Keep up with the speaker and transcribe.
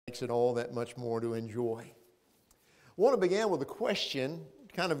makes it all that much more to enjoy. I want to begin with a question,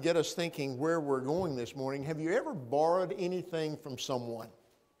 to kind of get us thinking where we're going this morning. Have you ever borrowed anything from someone?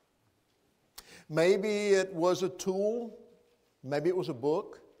 Maybe it was a tool, maybe it was a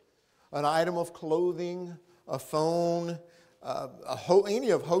book, an item of clothing, a phone, any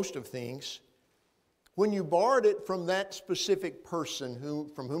of host of things. When you borrowed it from that specific person,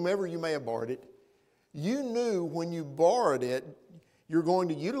 from whomever you may have borrowed it, you knew when you borrowed it, you're going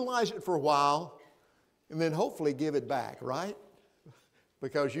to utilize it for a while and then hopefully give it back, right?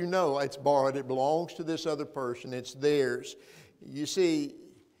 Because you know it's borrowed, it belongs to this other person, it's theirs. You see,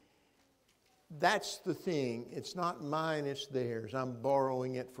 that's the thing. It's not mine, it's theirs. I'm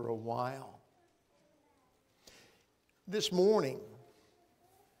borrowing it for a while. This morning,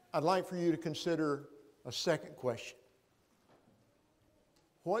 I'd like for you to consider a second question.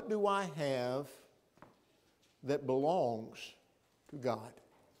 What do I have that belongs to God?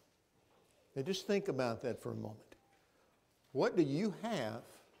 Now just think about that for a moment. What do you have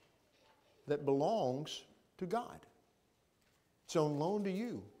that belongs to God? It's on loan to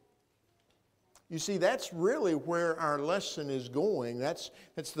you. You see, that's really where our lesson is going. That's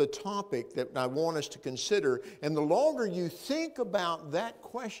the topic that I want us to consider. And the longer you think about that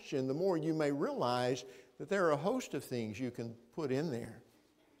question, the more you may realize that there are a host of things you can put in there.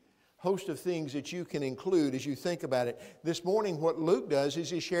 Host of things that you can include as you think about it. This morning, what Luke does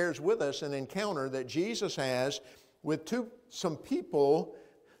is he shares with us an encounter that Jesus has with some people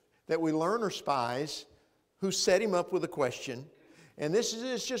that we learn are spies who set him up with a question. And this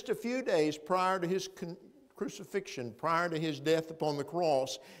is just a few days prior to his crucifixion, prior to his death upon the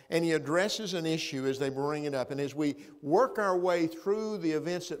cross. And he addresses an issue as they bring it up. And as we work our way through the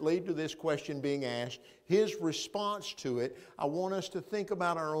events that lead to this question being asked, his response to it, I want us to think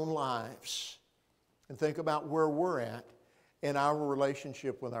about our own lives and think about where we're at in our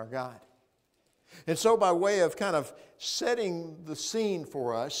relationship with our God. And so by way of kind of setting the scene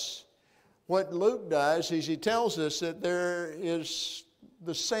for us, what Luke does is he tells us that there is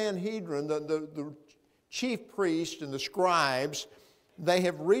the Sanhedrin, the chief priests and the scribes, they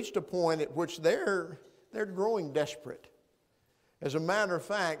have reached a point at which they're growing desperate. As a matter of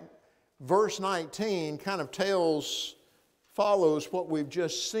fact, verse 19 kind of follows what we've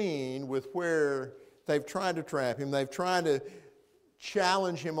just seen with where they've tried to trap him. They've tried to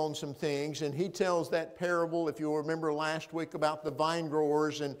challenge him on some things, and he tells that parable, if you'll remember last week, about the vine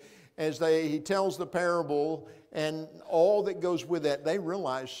growers, and as he tells the parable and all that goes with that, they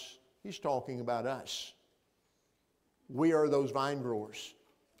realize he's talking about us. We are those vine growers.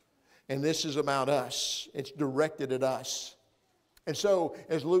 And this is about us. It's directed at us. And so,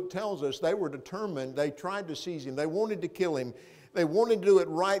 as Luke tells us, they were determined. They tried to seize him. They wanted to kill him. They wanted to do it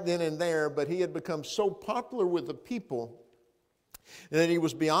right then and there, but he had become so popular with the people that he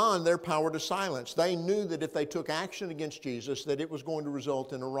was beyond their power to silence. They knew that if they took action against Jesus, that it was going to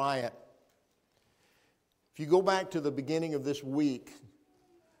result in a riot. If you go back to the beginning of this week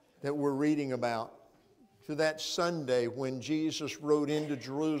that we're reading about, to that Sunday when Jesus rode into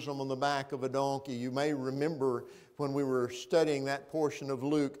Jerusalem on the back of a donkey, you may remember when we were studying that portion of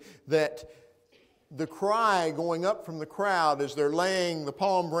Luke that the cry going up from the crowd as they're laying the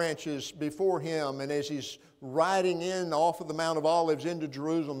palm branches before him and as he's riding in off of the Mount of Olives into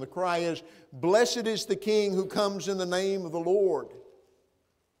Jerusalem, the cry is, "Blessed is the King who comes in the name of the Lord."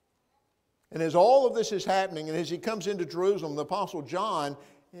 And as all of this is happening, and as he comes into Jerusalem, the Apostle John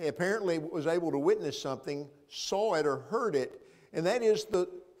apparently was able to witness something, saw it or heard it, and that is the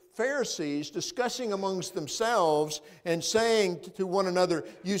Pharisees discussing amongst themselves and saying to one another,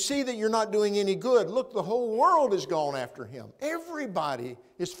 "You see that you're not doing any good. Look, the whole world has gone after him. Everybody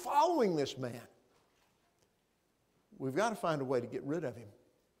is following this man. We've got to find a way to get rid of him.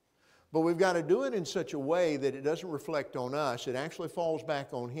 But we've got to do it in such a way that it doesn't reflect on us. It actually falls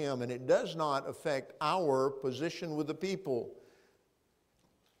back on him, and it does not affect our position with the people."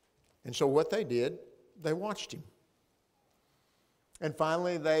 And so what they did, they watched him. And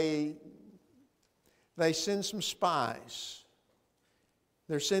finally, they send some spies.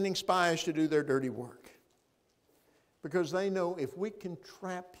 They're sending spies to do their dirty work. Because they know if we can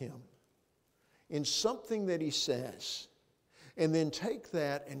trap him in something that he says, and then take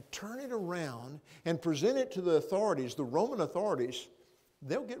that and turn it around and present it to the authorities, the Roman authorities,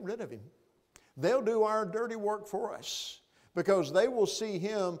 they'll get rid of him. They'll do our dirty work for us because they will see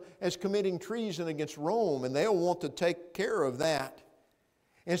him as committing treason against Rome, and they'll want to take care of that.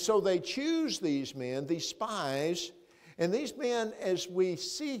 And so they choose these men, these spies, and these men, as we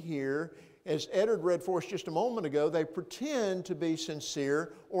see here, as Edward read for us just a moment ago, they pretend to be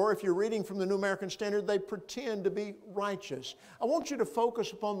sincere, or if you're reading from the New American Standard, they pretend to be righteous. I want you to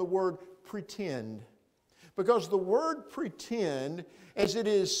focus upon the word pretend, because the word pretend, as it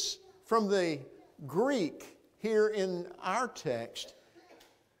is from the Greek here in our text,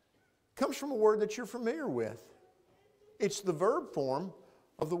 comes from a word that you're familiar with. It's the verb form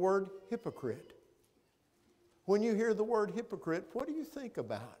of the word hypocrite. When you hear the word hypocrite, what do you think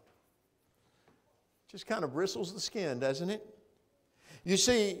about? Just kind of bristles the skin, doesn't it? You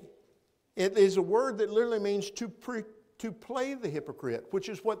see, it is a word that literally means to play the hypocrite, which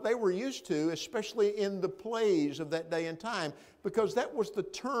is what they were used to, especially in the plays of that day and time, because that was the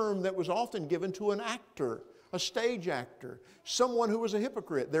term that was often given to an actor, a stage actor, someone who was a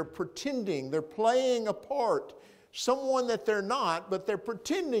hypocrite. They're pretending, they're playing a part, someone that they're not, but they're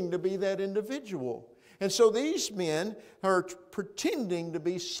pretending to be that individual. And so these men are pretending to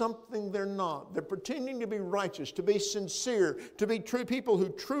be something they're not. They're pretending to be righteous, to be sincere, to be true people who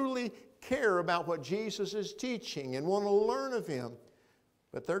truly care about what Jesus is teaching and want to learn of Him.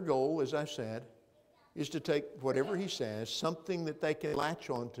 But their goal, as I said, is to take whatever He says, something that they can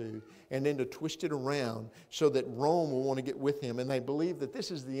latch onto, and then to twist it around so that Rome will want to get with Him. And they believe that this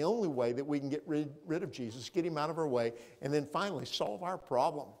is the only way that we can get rid of Jesus, get Him out of our way, and then finally solve our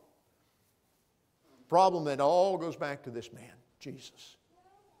problem. Problem that all goes back to this man, Jesus.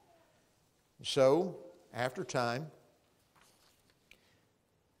 So, after time,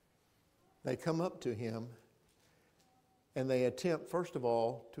 they come up to Him and they attempt, first of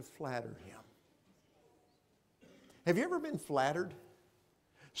all, to flatter Him. Have you ever been flattered?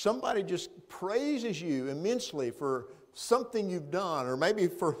 Somebody just praises you immensely for something you've done, or maybe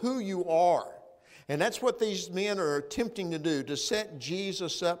for who you are. And that's what these men are attempting to do, to set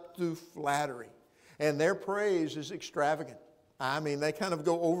Jesus up through flattery. And their praise is extravagant. I mean, they kind of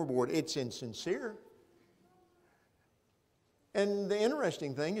go overboard. It's insincere. And the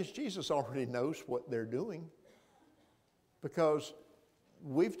interesting thing is Jesus already knows what they're doing, because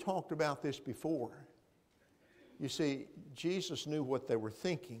we've talked about this before. You see, Jesus knew what they were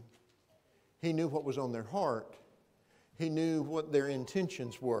thinking. He knew what was on their heart. He knew what their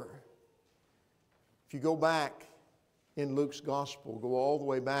intentions were. If you go back in Luke's gospel, go all the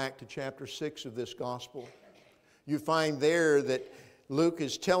way back to chapter 6 of this gospel, you find there that Luke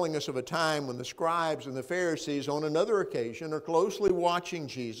is telling us of a time when the scribes and the Pharisees on another occasion are closely watching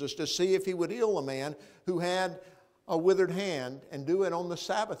Jesus to see if He would heal a man who had a withered hand, and do it on the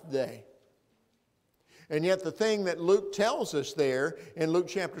Sabbath day. And yet the thing that Luke tells us there in Luke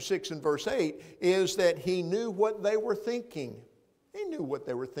chapter 6 and verse 8 is that He knew what they were thinking. He knew what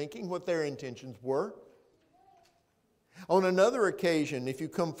they were thinking, what their intentions were. On another occasion, if you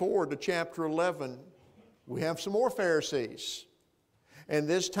come forward to chapter 11, we have some more Pharisees. And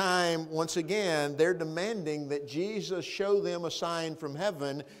this time, once again, they're demanding that Jesus show them a sign from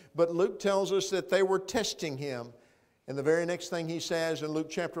heaven, but Luke tells us that they were testing Him. And the very next thing he says in Luke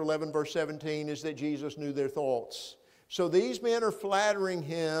chapter 11, verse 17, is that Jesus knew their thoughts. So these men are flattering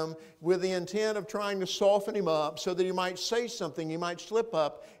Him with the intent of trying to soften Him up so that He might say something, He might slip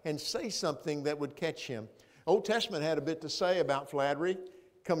up and say something that would catch Him. Old Testament had a bit to say about flattery.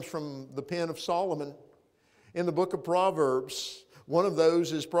 It comes from the pen of Solomon. In the book of Proverbs, one of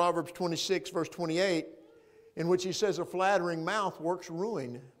those is Proverbs 26, verse 28, in which he says, a flattering mouth works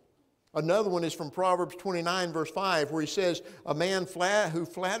ruin. Another one is from Proverbs 29, verse 5, where he says, a man who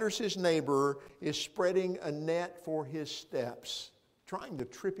flatters his neighbor is spreading a net for his steps, trying to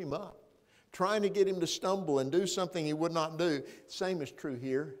trip him up, trying to get him to stumble and do something he would not do. Same is true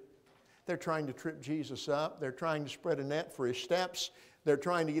here. They're trying to trip Jesus up. They're trying to spread a net for His steps. They're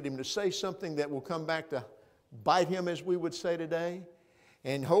trying to get Him to say something that will come back to bite Him, as we would say today,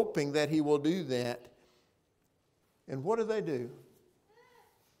 and hoping that He will do that. And what do?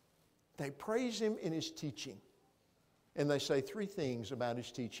 They praise Him in His teaching. And they say three things about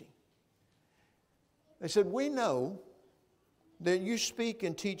His teaching. They said, we know that you speak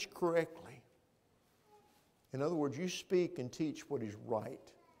and teach correctly. In other words, you speak and teach what is right.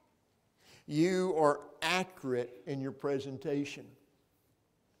 You are accurate in your presentation.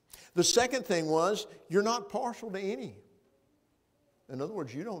 The second thing was, you're not partial to any. In other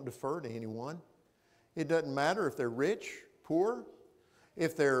words, you don't defer to anyone. It doesn't matter if they're rich, poor,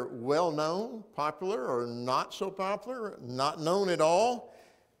 if they're well-known, popular, or not so popular, not known at all.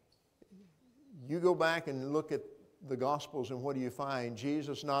 You go back and look at the Gospels, and what do you find?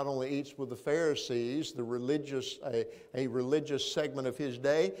 Jesus not only eats with the Pharisees, a religious segment of His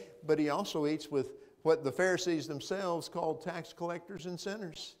day, but He also eats with what the Pharisees themselves called tax collectors and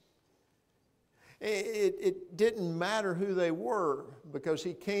sinners. It didn't matter who they were, because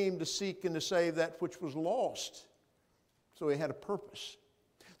he came to seek and to save that which was lost. So he had a purpose.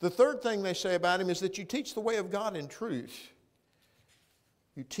 The third thing they say about him is that you teach the way of God in truth.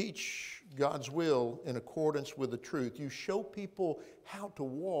 You teach God's will in accordance with the truth. You show people how to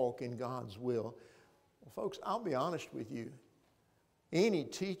walk in God's will. Well, folks, I'll be honest with you. Any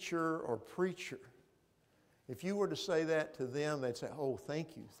teacher or preacher, if you were to say that to them, they'd say, oh,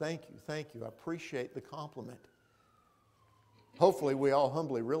 thank you, thank you, thank you. I appreciate the compliment. Hopefully, we all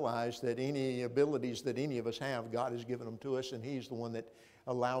humbly realize that any abilities that any of us have, God has given them to us, and He's the one that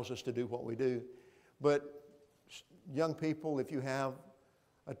allows us to do what we do. But young people, if you have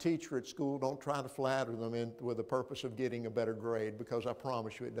a teacher at school, don't try to flatter them with the purpose of getting a better grade, because I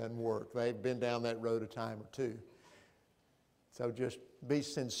promise you it doesn't work. They've been down that road a time or two. So just be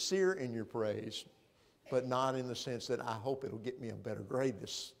sincere in your praise, but not in the sense that I hope it'll get me a better grade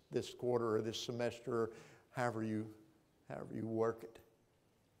this quarter or this semester, or however you work it.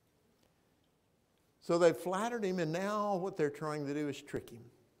 So they flattered him, and now what they're trying to do is trick him.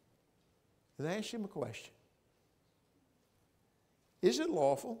 And they asked him a question. Is it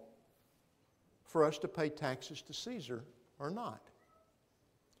lawful for us to pay taxes to Caesar or not?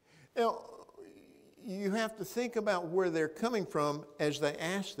 Now, you have to think about where they're coming from as they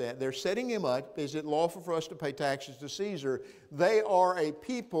ask that. They're setting him up. Is it lawful for us to pay taxes to Caesar? They are a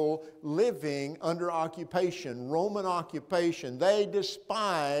people living under occupation, Roman occupation. They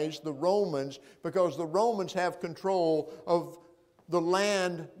despise the Romans because the Romans have control of the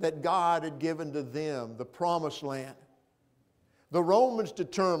land that God had given to them, the promised land. The Romans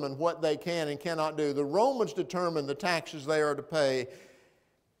determine what they can and cannot do. The Romans determine the taxes they are to pay.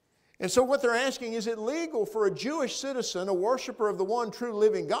 And so what they're asking, is it legal for a Jewish citizen, a worshiper of the one true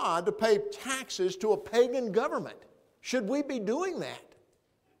living God, to pay taxes to a pagan government? Should we be doing that?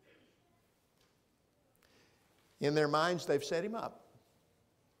 In their minds, they've set him up.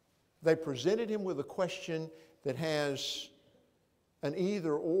 They presented him with a question that has an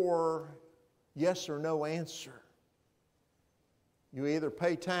either or, yes or no answer. You either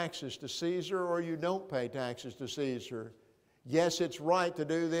pay taxes to Caesar or you don't pay taxes to Caesar. Yes, it's right to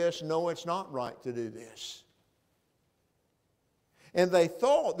do this. No, it's not right to do this. And they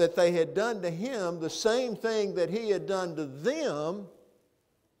thought that they had done to him the same thing that he had done to them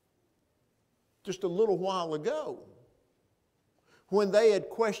just a little while ago, when they had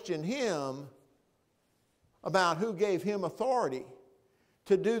questioned him about who gave him authority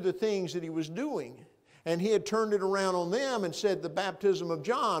to do the things that he was doing. And he had turned it around on them and said, the baptism of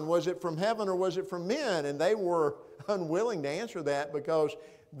John, was it from heaven or was it from men? And they were unwilling to answer that because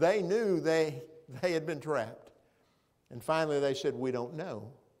they knew they had been trapped. And finally they said, we don't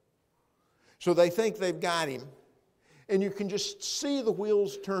know. So they think they've got him. And you can just see the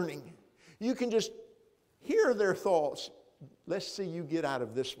wheels turning. You can just hear their thoughts. Let's see you get out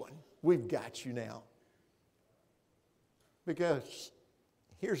of this one. We've got you now. Because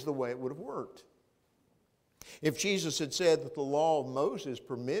here's the way it would have worked. If Jesus had said that the law of Moses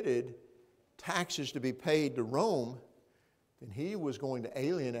permitted taxes to be paid to Rome, then he was going to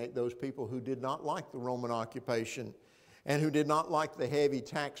alienate those people who did not like the Roman occupation and who did not like the heavy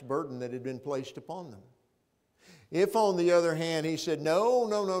tax burden that had been placed upon them. If, on the other hand, he said,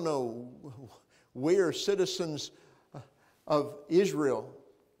 no, we are citizens of Israel.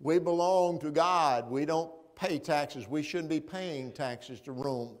 We belong to God. We don't pay taxes. We shouldn't be paying taxes to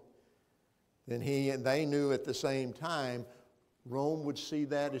Rome. Then he and they knew at the same time Rome would see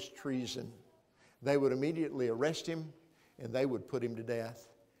that as treason. They would immediately arrest him and they would put him to death,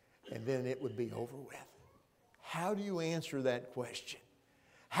 and then it would be over with. How do you answer that question?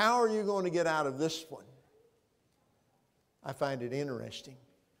 How are you going to get out of this one? I find it interesting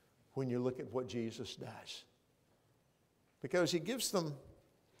when you look at what Jesus does, because he gives them,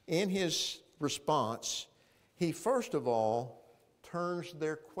 in his response, he first of all turns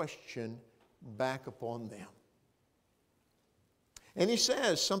their question back upon them. And he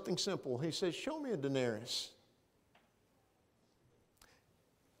says something simple. He says, show me a denarius.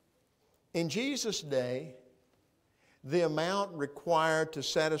 In Jesus' day, the amount required to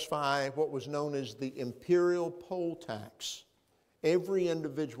satisfy what was known as the imperial poll tax, every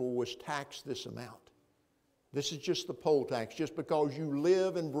individual was taxed this amount. This is just the poll tax, just because you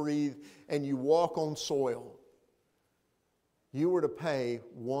live and breathe and you walk on soil. You were to pay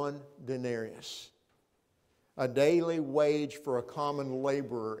 1 denarius, a daily wage for a common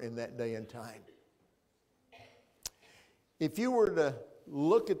laborer in that day and time. If you were to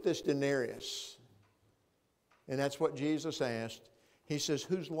look at this denarius, and that's what Jesus asked, he says,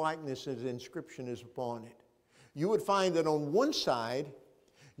 whose likeness and inscription is upon it? You would find that on one side,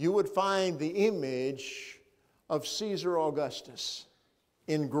 you would find the image of Caesar Augustus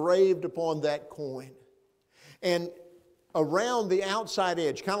engraved upon that coin. And around the outside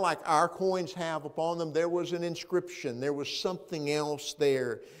edge, kind of like our coins have upon them, there was an inscription. There was something else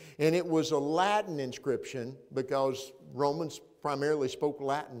there. And it was a Latin inscription because Romans primarily spoke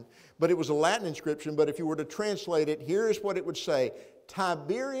Latin. But it was a Latin inscription, but if you were to translate it, here's what it would say: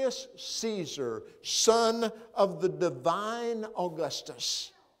 Tiberius Caesar, son of the divine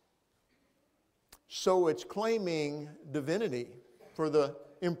Augustus. So it's claiming divinity for the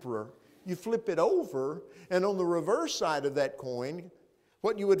emperor. You flip it over, and on the reverse side of that coin,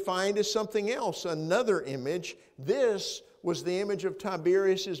 what you would find is something else, another image. This was the image of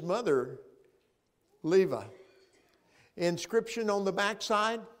Tiberius' mother, Leva. Inscription on the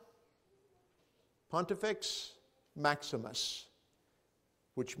backside, Pontifex Maximus,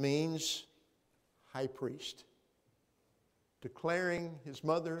 which means high priest, declaring his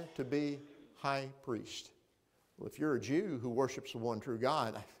mother to be high priest. Well, if you're a Jew who worships the one true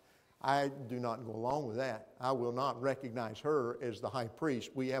God, I do not go along with that. I will not recognize her as the high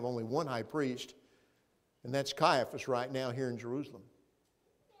priest. We have only one high priest, and that's Caiaphas right now here in Jerusalem.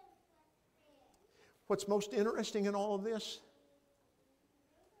 What's most interesting in all of this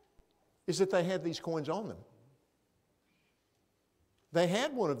is that they had these coins on them. They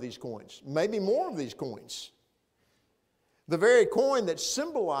had one of these coins, maybe more of these coins. The very coin that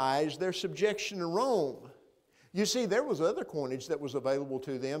symbolized their subjection to Rome. You see, there was other coinage that was available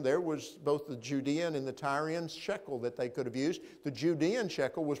to them. There was both the Judean and the Tyrian shekel that they could have used. The Judean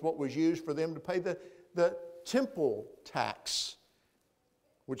shekel was what was used for them to pay the temple tax,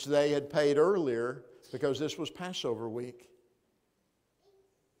 which they had paid earlier because this was Passover week.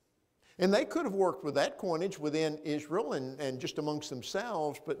 And they could have worked with that coinage within Israel and just amongst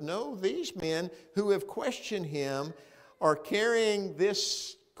themselves, but no, these men who have questioned him are carrying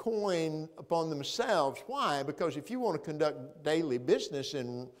this coin upon themselves. Why? Because if you want to conduct daily business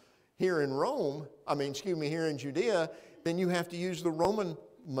here in Judea, then you have to use the Roman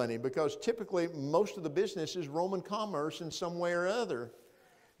money, because typically most of the business is Roman commerce in some way or other.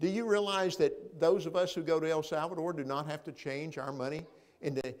 Do you realize that those of us who go to El Salvador do not have to change our money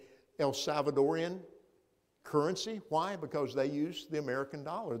into El Salvadorian currency? Why? Because they use the American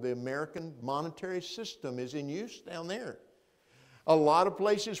dollar. The American monetary system is in use down there. A lot of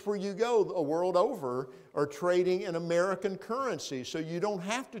places where you go the world over are trading in American currency, so you don't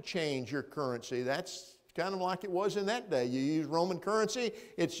have to change your currency. That's kind of like it was in that day. You use Roman currency.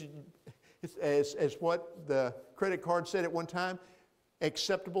 It's as what the credit card said at one time,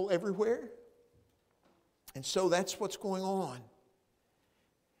 acceptable everywhere. And so that's what's going on.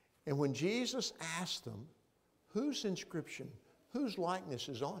 And when Jesus asked them, whose inscription, whose likeness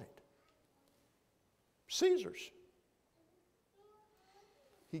is on it? Caesar's.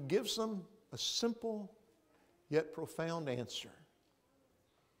 He gives them a simple yet profound answer.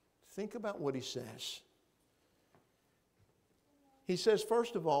 Think about what he says. He says,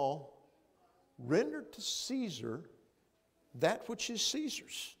 first of all, render to Caesar that which is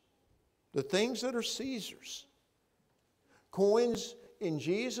Caesar's. The things that are Caesar's. Coins in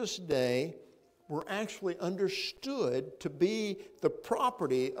Jesus' day were actually understood to be the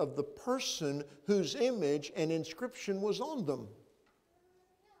property of the person whose image and inscription was on them.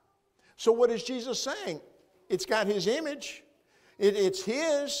 So what is Jesus saying? It's got his image. It's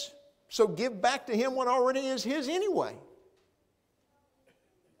his. So give back to him what already is his anyway.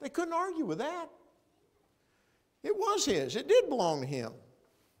 They couldn't argue with that. It was his. It did belong to him.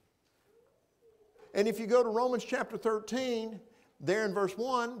 And if you go to Romans chapter 13, there in verse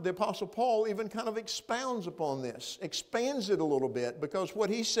 1, the Apostle Paul even kind of expounds upon this, expands it a little bit, because what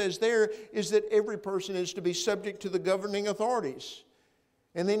he says there is that every person is to be subject to the governing authorities.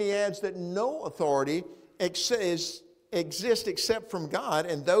 And then he adds that no authority exists except from God,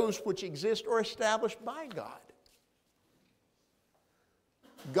 and those which exist are established by God.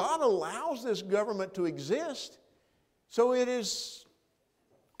 God allows this government to exist, so it is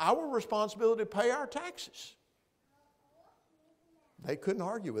our responsibility to pay our taxes. They couldn't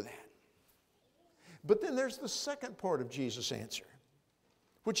argue with that. But then there's the second part of Jesus' answer,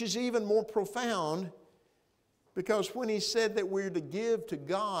 which is even more profound, because when he said that we're to give to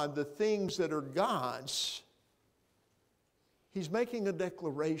God the things that are God's, he's making a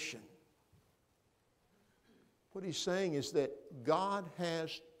declaration. What he's saying is that God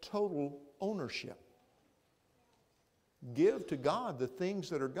has total ownership. Give to God the things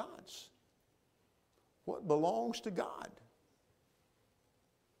that are God's. What belongs to God?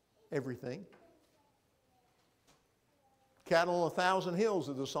 Everything. Cattle on 1,000 hills,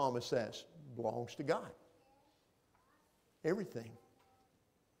 as the psalmist says, belongs to God. Everything.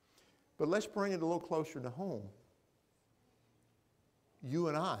 But let's bring it a little closer to home. You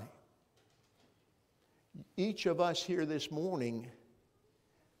and I, each of us here this morning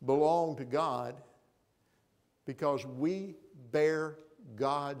belong to God because we bear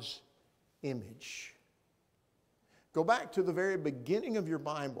God's image. Go back to the very beginning of your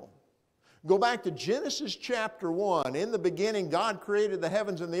Bible. Go back to Genesis chapter 1. In the beginning, God created the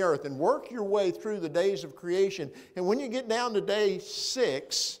heavens and the earth. And work your way through the days of creation. And when you get down to day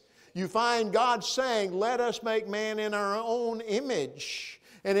 6, you find God saying, let us make man in our own image.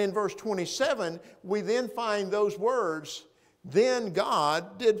 And in verse 27, we then find those words, then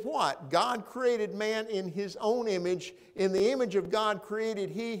God did what? God created man in His own image. In the image of God created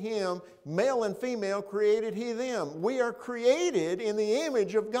He him. Male and female created He them. We are created in the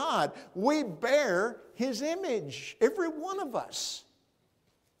image of God. We bear His image, every one of us.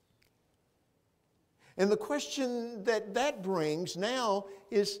 And the question that brings now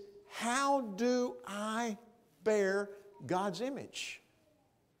is, how do I bear God's image?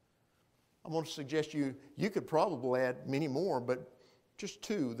 I'm going to suggest you could probably add many more, but just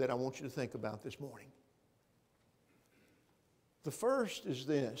 2 that I want you to think about this morning. The first is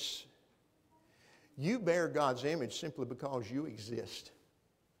this. You bear God's image simply because you exist.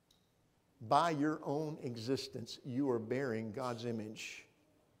 By your own existence, you are bearing God's image.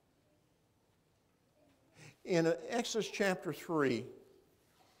 In Exodus chapter 3,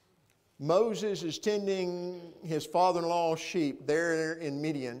 Moses is tending his father-in-law's sheep there in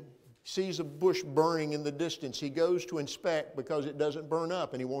Midian. Sees a bush burning in the distance. He goes to inspect because it doesn't burn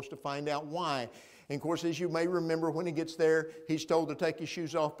up, and he wants to find out why. And of course, as you may remember, when he gets there, he's told to take his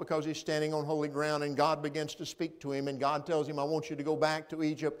shoes off because he's standing on holy ground, and God begins to speak to him, and God tells him, I want you to go back to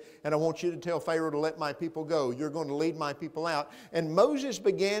Egypt, and I want you to tell Pharaoh to let my people go. You're going to lead my people out. And Moses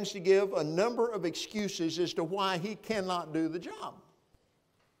begins to give a number of excuses as to why he cannot do the job.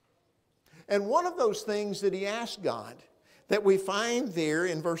 And one of those things that he asked God that we find there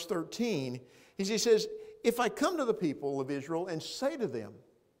in verse 13 is he says, if I come to the people of Israel and say to them,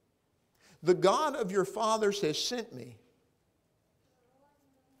 the God of your fathers has sent me,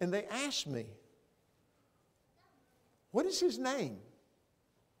 and they ask me, what is His name?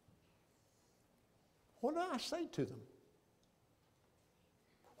 What do I say to them?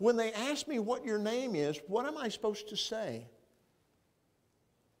 When they ask me what your name is, what am I supposed to say?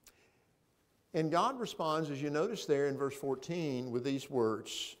 And God responds, as you notice there in verse 14, with these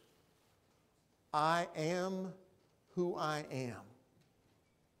words, I am who I am.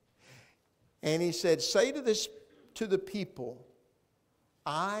 And He said, say to the people,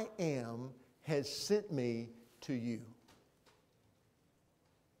 I am has sent me to you.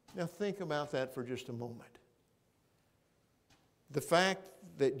 Now think about that for just a moment. The fact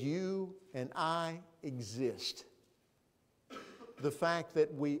that you and I exist, the fact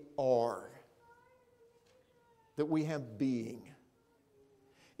that we are, that we have being,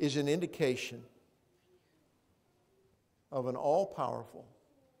 is an indication of an all-powerful,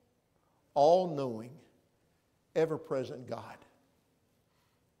 all-knowing, ever-present God.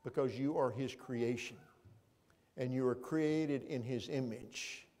 Because you are His creation, and you are created in His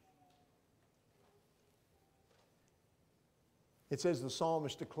image. It says the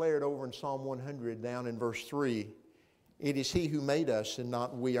psalmist declared over in Psalm 100, down in verse 3, it is He who made us and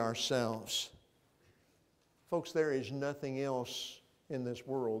not we ourselves. Folks, there is nothing else in this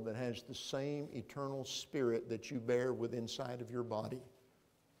world that has the same eternal spirit that you bear within inside of your body.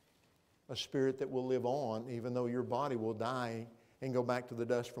 A spirit that will live on even though your body will die and go back to the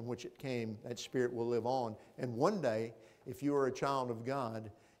dust from which it came. That spirit will live on. And one day, if you are a child of God,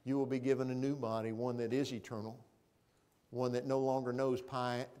 you will be given a new body, one that is eternal, one that no longer knows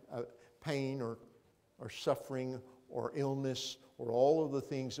pain or suffering or illness or all of the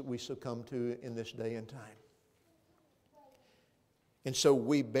things that we succumb to in this day and time. And so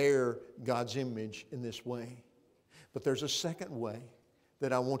we bear God's image in this way. But there's a second way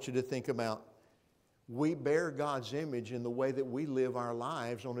that I want you to think about. We bear God's image in the way that we live our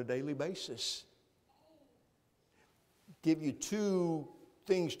lives on a daily basis. Give you 2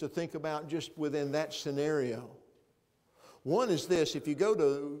 things to think about just within that scenario. One is this: if you go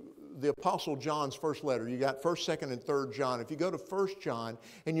to the Apostle John's first letter, you got 1st, 2nd, and 3rd John. If you go to 1 John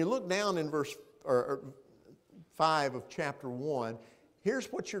and you look down in verse 5 of chapter 1, here's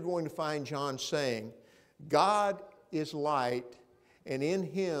what you're going to find John saying. God is light, and in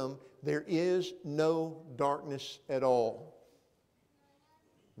Him there is no darkness at all.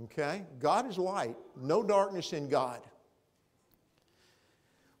 Okay? God is light. No darkness in God.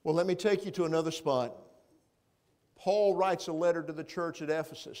 Well, let me take you to another spot. Paul writes a letter to the church at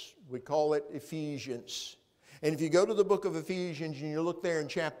Ephesus. We call it Ephesians. And if you go to the book of Ephesians and you look there in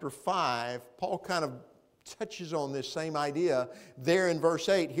chapter 5, Paul kind of touches on this same idea there in verse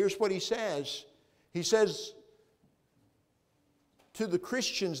 8. Here's what he says. He says to the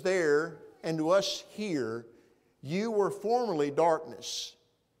Christians there and to us here, you were formerly darkness.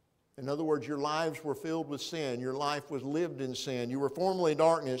 In other words, your lives were filled with sin. Your life was lived in sin. You were formerly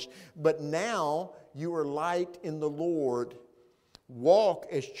darkness, but now you are light in the Lord. Walk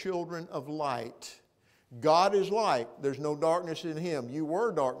as children of light. God is light. There's no darkness in Him. You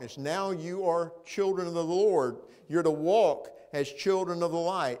were darkness. Now you are children of the Lord. You're to walk as children of the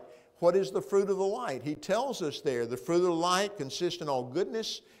light. What is the fruit of the light? He tells us there, the fruit of the light consists in all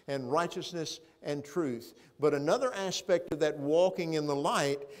goodness and righteousness and truth. But another aspect of that walking in the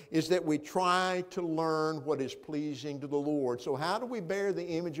light is that we try to learn what is pleasing to the Lord. So how do we bear the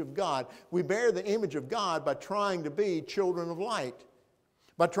image of God? We bear the image of God by trying to be children of light,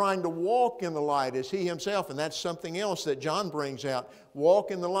 by trying to walk in the light as He Himself. And that's something else that John brings out.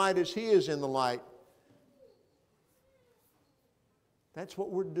 Walk in the light as He is in the light. That's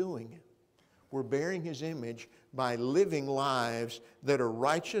what we're doing. We're bearing His image by living lives that are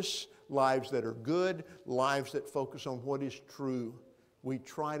righteous, lives that are good, lives that focus on what is true. We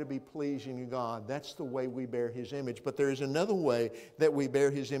try to be pleasing to God. That's the way we bear His image. But there is another way that we bear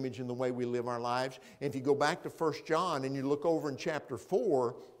His image in the way we live our lives. And if you go back to 1 John and you look over in chapter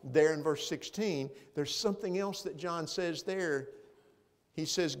 4, there in verse 16, there's something else that John says there. He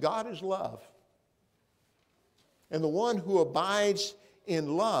says, God is love. And the one who abides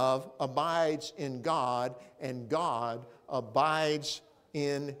in love abides in God, and God abides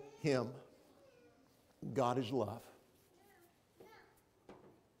in him. God is love.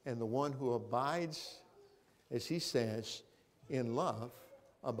 And the one who abides, as he says, in love,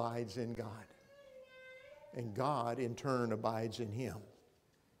 abides in God. And God, in turn, abides in him.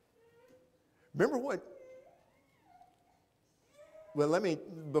 Remember what... Well,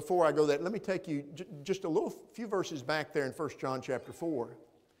 before I go there, let me take you just a few verses back there in 1 John chapter 4.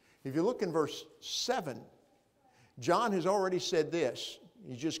 If you look in verse 7, John has already said this.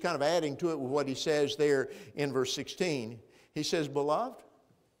 He's just kind of adding to it with what he says there in verse 16. He says, Beloved,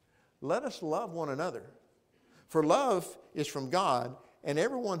 let us love one another. For love is from God, and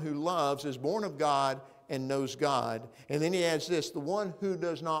everyone who loves is born of God and knows God. And then he adds this, the one who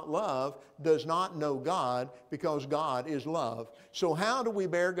does not love does not know God, because God is love. So how do we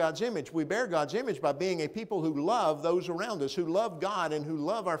bear God's image? We bear God's image by being a people who love those around us, who love God and who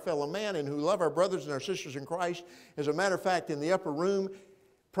love our fellow man and who love our brothers and our sisters in Christ. As a matter of fact, in the upper room,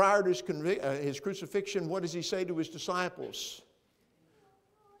 prior to his crucifixion, what does he say to his disciples?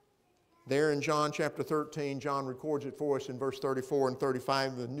 There in John chapter 13, John records it for us in verse 34 and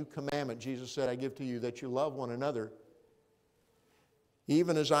 35. The new commandment, Jesus said, I give to you, that you love one another,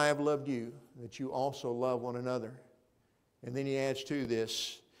 even as I have loved you, that you also love one another. And then he adds to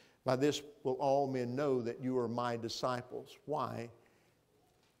this, by this will all men know that you are my disciples. Why?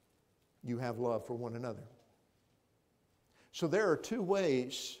 You have love for one another. So there are two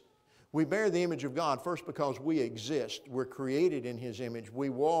ways we bear the image of God. First, because we exist. We're created in His image. We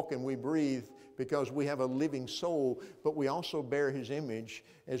walk and we breathe because we have a living soul. But we also bear His image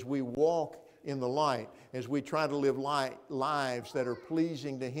as we walk in the light, as we try to live lives that are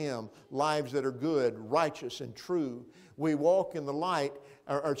pleasing to Him, lives that are good, righteous, and true. We walk in the light,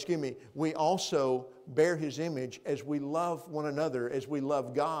 we also bear His image as we love one another, as we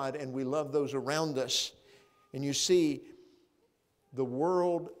love God and we love those around us. And you see, the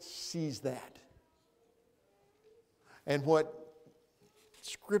world sees that. And what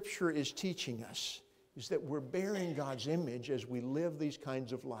Scripture is teaching us is that we're bearing God's image as we live these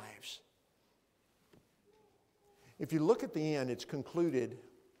kinds of lives. If you look at the end, it's concluded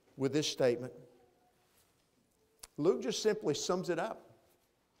with this statement. Luke just simply sums it up.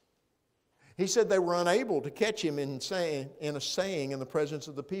 He said they were unable to catch him in a saying in the presence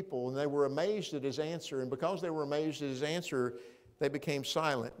of the people, and they were amazed at his answer. And because they were amazed at his answer, they became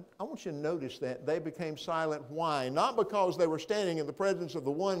silent. I want you to notice that. They became silent. Why? Not because they were standing in the presence of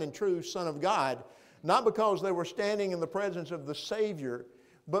the one and true Son of God, not because they were standing in the presence of the Savior,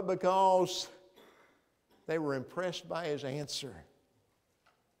 but because they were impressed by his answer.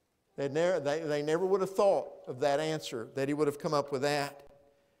 They never would have thought of that answer, that he would have come up with that.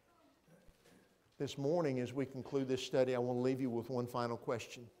 This morning, as we conclude this study, I want to leave you with one final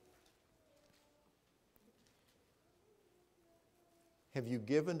question. Have you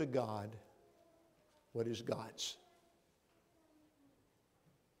given to God what is God's?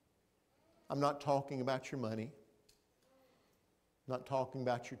 I'm not talking about your money. I'm not talking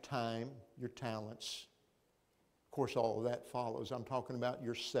about your time, your talents. Of course, all of that follows. I'm talking about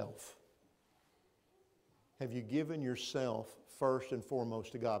yourself. Have you given yourself first and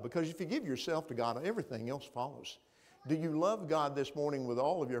foremost to God? Because if you give yourself to God, everything else follows. Do you love God this morning with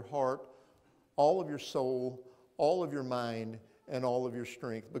all of your heart, all of your soul, all of your mind, and all of your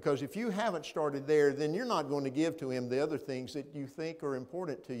strength? Because if you haven't started there, then you're not going to give to Him the other things that you think are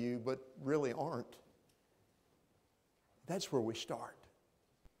important to you but really aren't. That's where we start.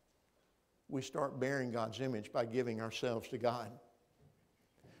 We start bearing God's image by giving ourselves to God.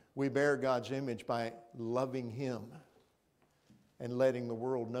 We bear God's image by loving Him and letting the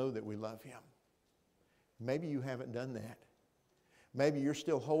world know that we love Him. Maybe you haven't done that. Maybe you're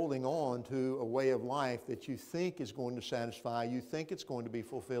still holding on to a way of life that you think is going to satisfy, you think it's going to be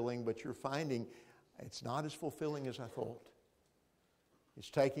fulfilling, but you're finding it's not as fulfilling as I thought. It's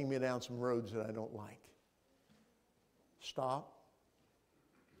taking me down some roads that I don't like. Stop.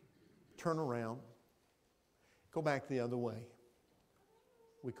 Turn around. Go back the other way.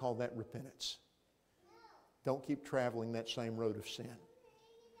 We call that repentance. Don't keep traveling that same road of sin.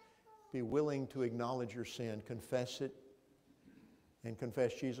 Be willing to acknowledge your sin, confess it, and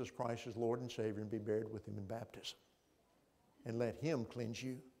confess Jesus Christ as Lord and Savior and be buried with Him in baptism. And let Him cleanse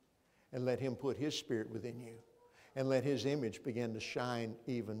you, and let Him put His Spirit within you, and let His image begin to shine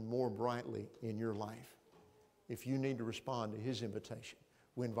even more brightly in your life. If you need to respond to His invitation,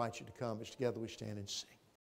 we invite you to come as together we stand and sing.